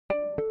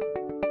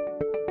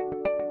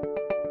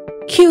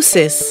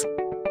Q-Sys,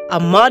 a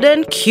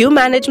modern queue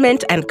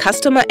management and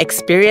customer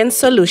experience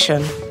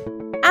solution.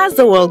 As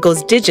the world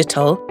goes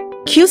digital,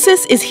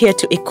 Q-Sys is here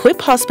to equip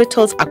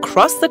hospitals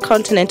across the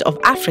continent of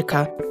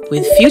Africa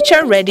with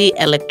future-ready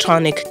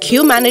electronic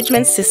queue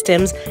management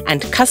systems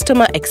and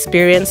customer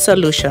experience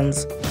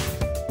solutions.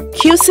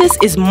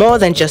 Q-Sys is more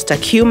than just a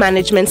queue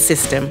management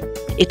system.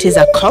 It is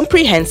a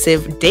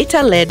comprehensive,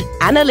 data-led,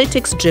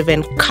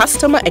 analytics-driven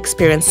customer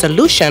experience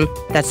solution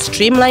that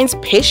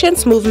streamlines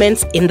patients'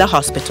 movements in the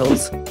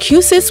hospitals.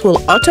 Q-Sys will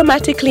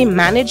automatically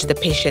manage the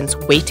patient's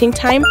waiting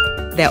time,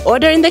 their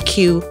order in the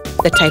queue,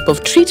 the type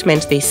of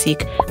treatment they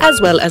seek,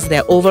 as well as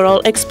their overall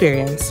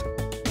experience.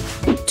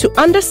 To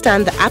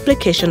understand the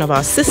application of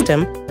our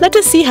system, let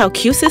us see how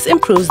Q-Sys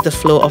improves the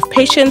flow of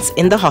patients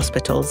in the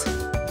hospitals.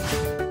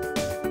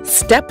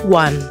 Step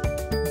 1.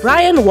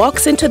 Brian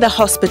walks into the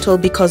hospital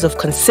because of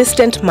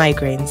consistent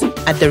migraines.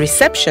 At the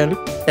reception,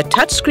 the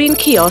touchscreen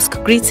kiosk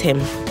greets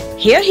him.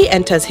 Here he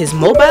enters his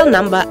mobile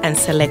number and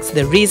selects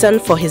the reason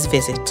for his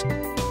visit.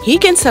 He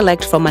can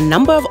select from a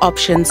number of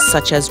options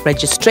such as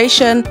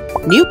registration,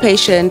 new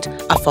patient,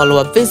 a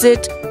follow-up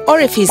visit, or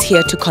if he's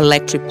here to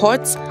collect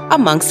reports,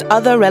 amongst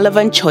other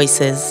relevant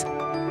choices.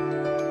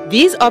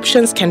 These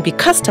options can be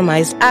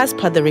customized as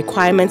per the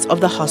requirements of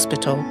the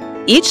hospital.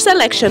 Each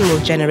selection will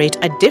generate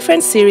a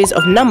different series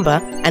of number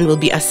and will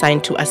be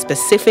assigned to a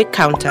specific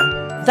counter,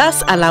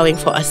 thus allowing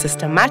for a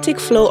systematic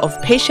flow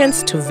of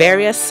patients to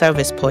various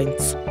service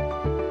points.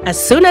 As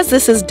soon as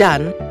this is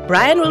done,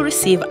 Brian will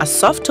receive a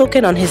soft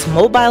token on his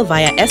mobile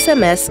via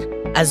SMS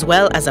as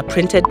well as a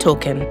printed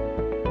token.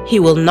 He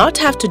will not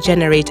have to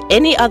generate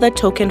any other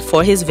token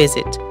for his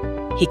visit.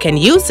 He can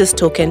use this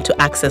token to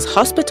access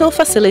hospital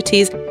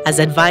facilities as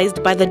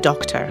advised by the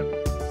doctor.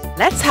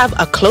 Let's have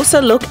a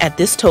closer look at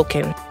this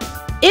token.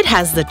 It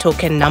has the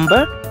token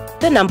number,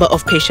 the number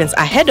of patients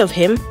ahead of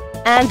him,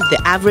 and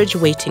the average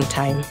waiting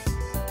time.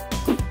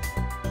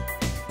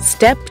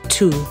 Step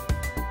 2.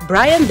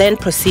 Brian then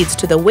proceeds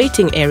to the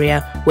waiting area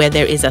where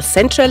there is a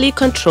centrally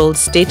controlled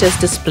status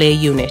display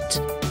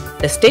unit.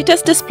 The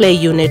status display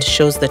unit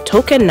shows the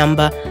token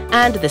number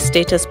and the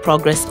status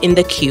progress in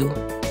the queue.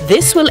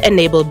 This will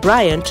enable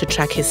Brian to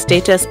track his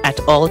status at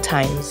all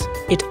times.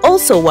 It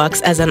also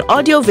works as an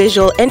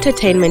audiovisual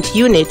entertainment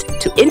unit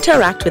to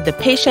interact with the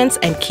patients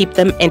and keep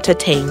them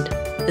entertained.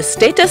 The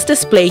status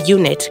display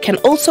unit can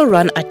also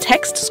run a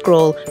text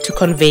scroll to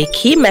convey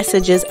key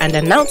messages and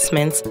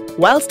announcements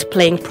whilst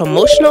playing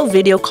promotional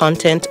video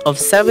content of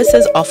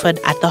services offered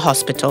at the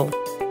hospital.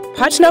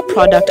 Partner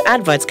product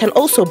adverts can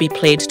also be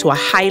played to a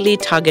highly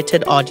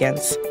targeted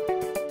audience.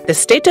 The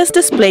status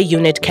display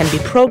unit can be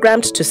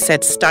programmed to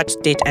set start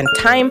date and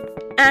time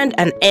and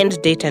an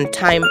end date and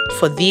time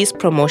for these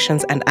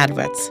promotions and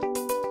adverts.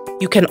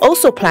 You can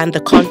also plan the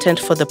content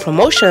for the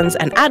promotions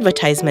and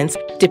advertisements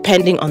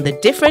depending on the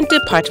different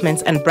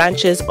departments and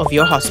branches of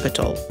your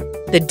hospital.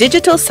 The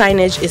digital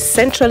signage is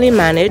centrally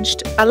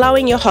managed,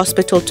 allowing your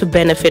hospital to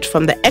benefit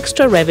from the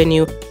extra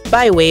revenue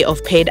by way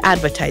of paid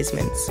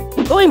advertisements.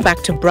 Going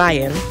back to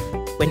Brian,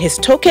 when his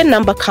token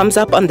number comes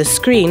up on the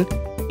screen,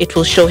 it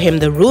will show him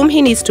the room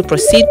he needs to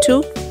proceed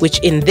to, which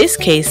in this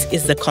case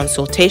is the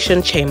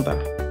consultation chamber.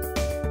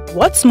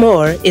 What's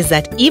more is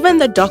that even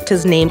the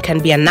doctor's name can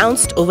be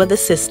announced over the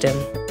system.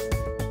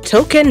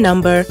 Token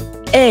number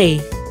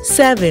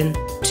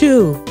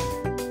A72.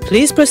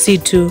 Please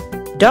proceed to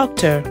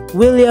Dr.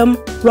 William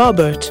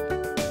Robert,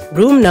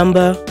 room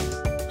number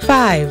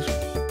 5.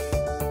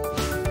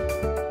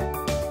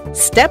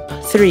 Step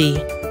 3.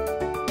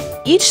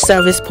 Each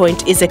service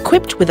point is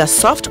equipped with a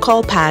soft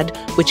call pad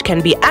which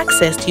can be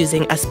accessed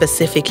using a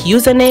specific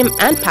username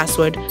and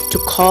password to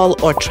call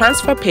or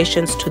transfer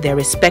patients to their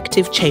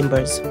respective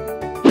chambers.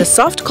 The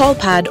soft call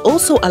pad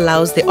also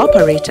allows the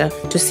operator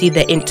to see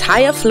the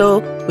entire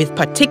flow with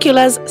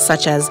particulars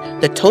such as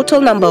the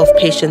total number of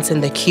patients in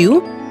the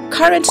queue,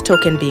 current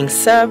token being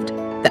served,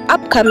 the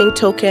upcoming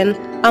token,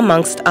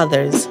 amongst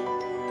others.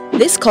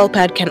 This call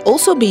pad can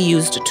also be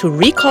used to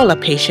recall a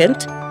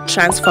patient,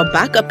 transfer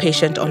back a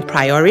patient on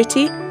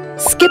priority,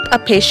 skip a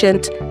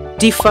patient,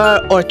 defer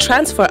or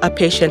transfer a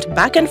patient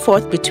back and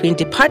forth between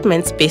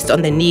departments based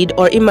on the need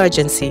or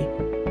emergency.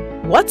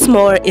 What's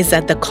more is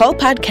that the call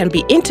pad can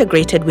be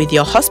integrated with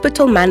your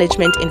hospital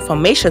management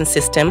information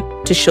system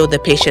to show the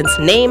patient's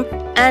name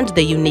and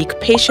the unique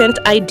patient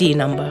ID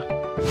number.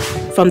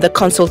 From the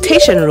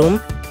consultation room,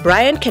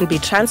 Brian can be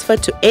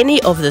transferred to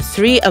any of the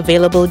 3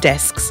 available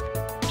desks.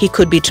 He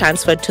could be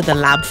transferred to the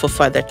lab for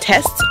further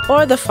tests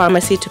or the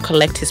pharmacy to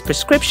collect his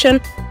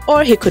prescription,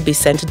 or he could be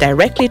sent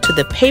directly to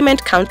the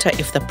payment counter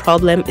if the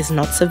problem is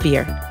not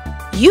severe.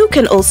 You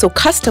can also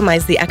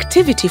customize the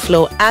activity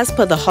flow as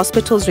per the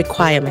hospital's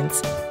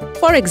requirements.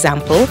 For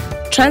example,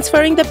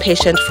 transferring the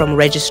patient from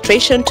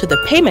registration to the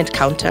payment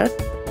counter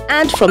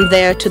and from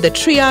there to the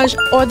triage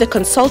or the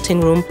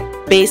consulting room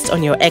based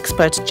on your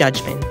expert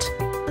judgment.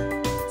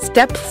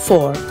 Step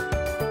 4.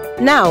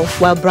 Now,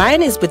 while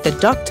Brian is with the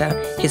doctor,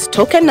 his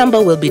token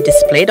number will be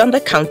displayed on the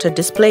counter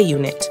display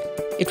unit.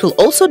 It will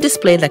also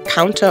display the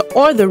counter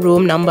or the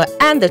room number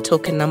and the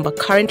token number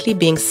currently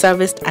being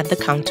serviced at the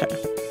counter.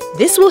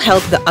 This will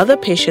help the other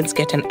patients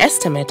get an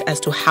estimate as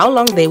to how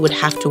long they would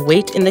have to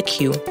wait in the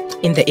queue.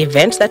 In the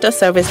event that a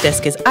service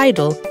desk is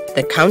idle,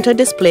 the counter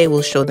display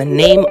will show the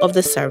name of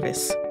the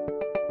service.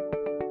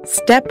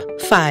 Step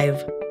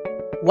 5.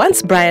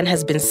 Once Brian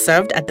has been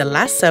served at the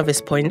last service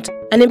point,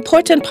 an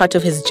important part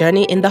of his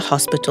journey in the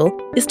hospital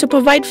is to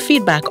provide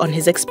feedback on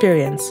his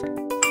experience.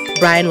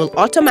 Brian will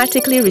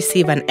automatically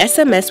receive an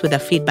SMS with a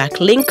feedback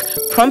link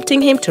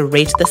prompting him to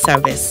rate the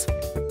service.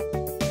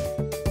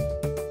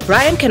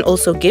 Brian can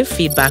also give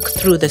feedback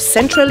through the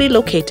centrally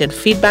located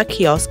feedback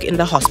kiosk in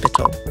the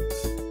hospital.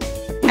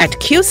 At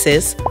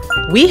Q-Sys,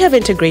 we have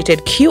integrated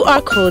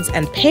QR codes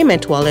and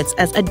payment wallets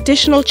as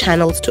additional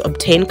channels to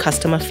obtain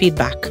customer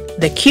feedback.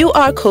 The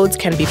QR codes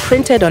can be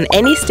printed on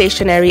any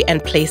stationery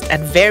and placed at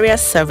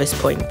various service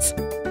points.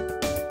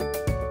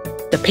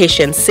 The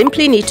patients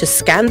simply need to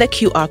scan the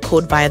QR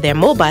code via their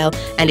mobile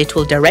and it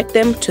will direct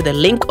them to the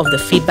link of the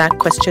feedback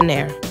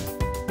questionnaire.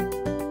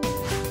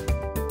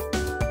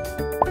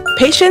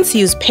 Patients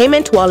use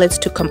payment wallets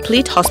to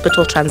complete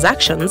hospital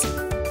transactions.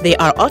 They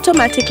are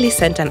automatically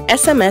sent an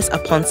SMS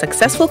upon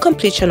successful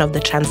completion of the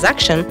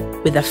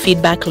transaction with a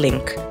feedback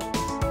link.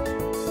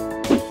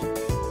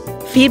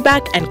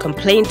 Feedback and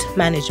complaint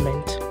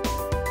management.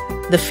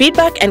 The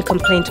feedback and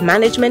complaint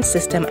management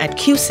system at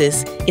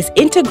Q-Sys is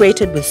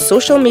integrated with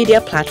social media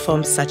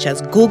platforms such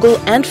as Google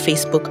and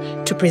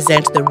Facebook to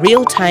present the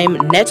real-time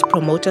Net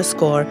Promoter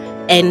Score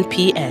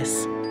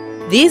 (NPS).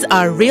 These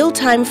are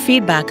real-time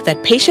feedback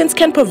that patients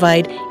can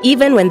provide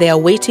even when they are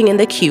waiting in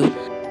the queue.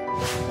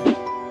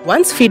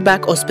 Once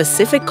feedback or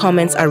specific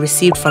comments are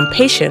received from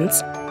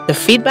patients, the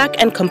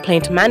feedback and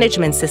complaint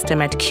management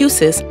system at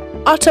Q-Sys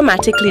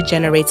automatically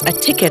generates a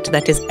ticket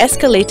that is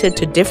escalated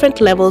to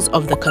different levels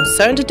of the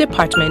concerned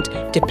department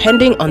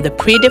depending on the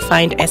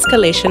predefined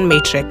escalation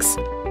matrix.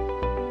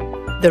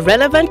 The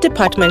relevant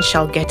department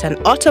shall get an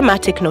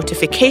automatic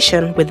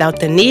notification without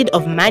the need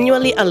of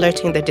manually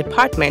alerting the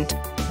department,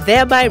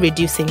 thereby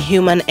reducing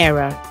human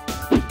error.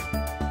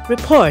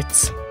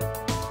 Reports.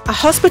 A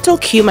hospital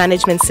queue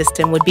management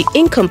system would be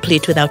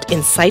incomplete without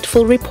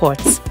insightful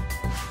reports.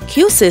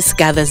 Q-Sys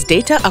gathers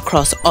data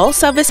across all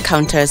service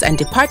counters and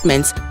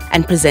departments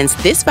and presents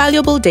this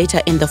valuable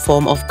data in the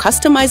form of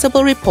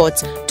customizable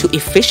reports to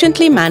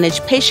efficiently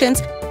manage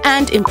patients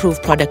and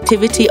improve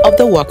productivity of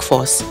the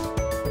workforce.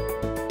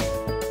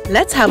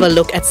 Let's have a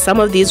look at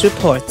some of these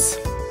reports.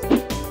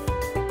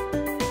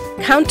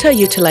 Counter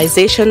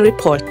Utilization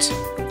Report.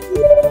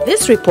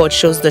 This report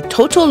shows the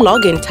total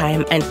login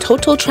time and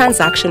total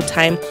transaction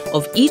time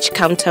of each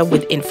counter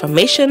with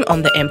information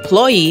on the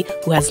employee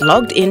who has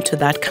logged into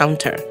that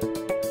counter.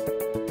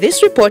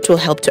 This report will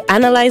help to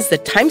analyze the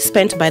time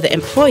spent by the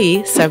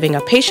employee serving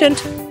a patient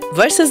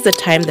versus the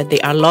time that they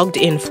are logged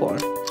in for.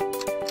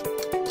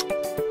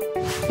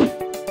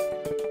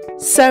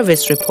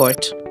 Service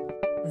Report.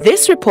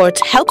 This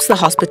report helps the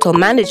hospital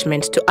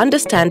management to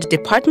understand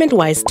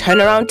department-wise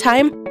turnaround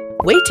time,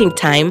 waiting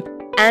time,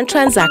 and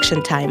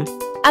transaction time,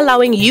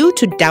 allowing you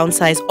to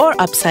downsize or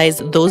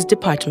upsize those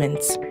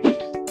departments.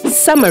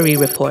 Summary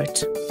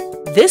Report.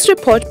 This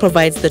report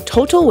provides the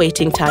total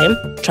waiting time,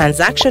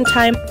 transaction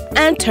time,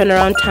 and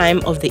turnaround time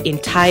of the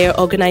entire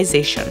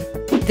organization.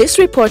 This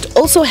report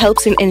also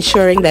helps in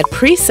ensuring that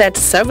preset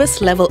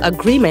service level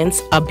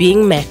agreements are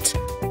being met.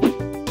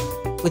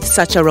 With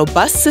such a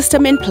robust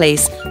system in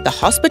place, the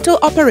hospital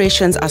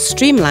operations are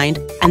streamlined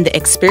and the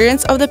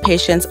experience of the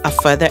patients are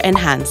further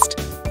enhanced.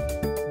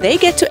 They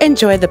get to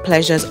enjoy the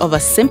pleasures of a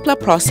simpler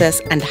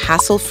process and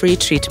hassle-free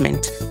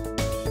treatment.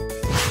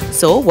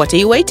 So, what are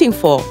you waiting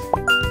for?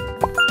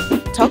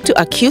 Talk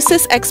to a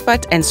Q-Sys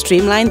expert and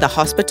streamline the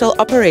hospital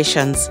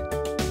operations.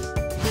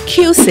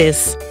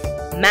 Q-Sys.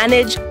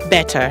 Manage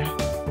better.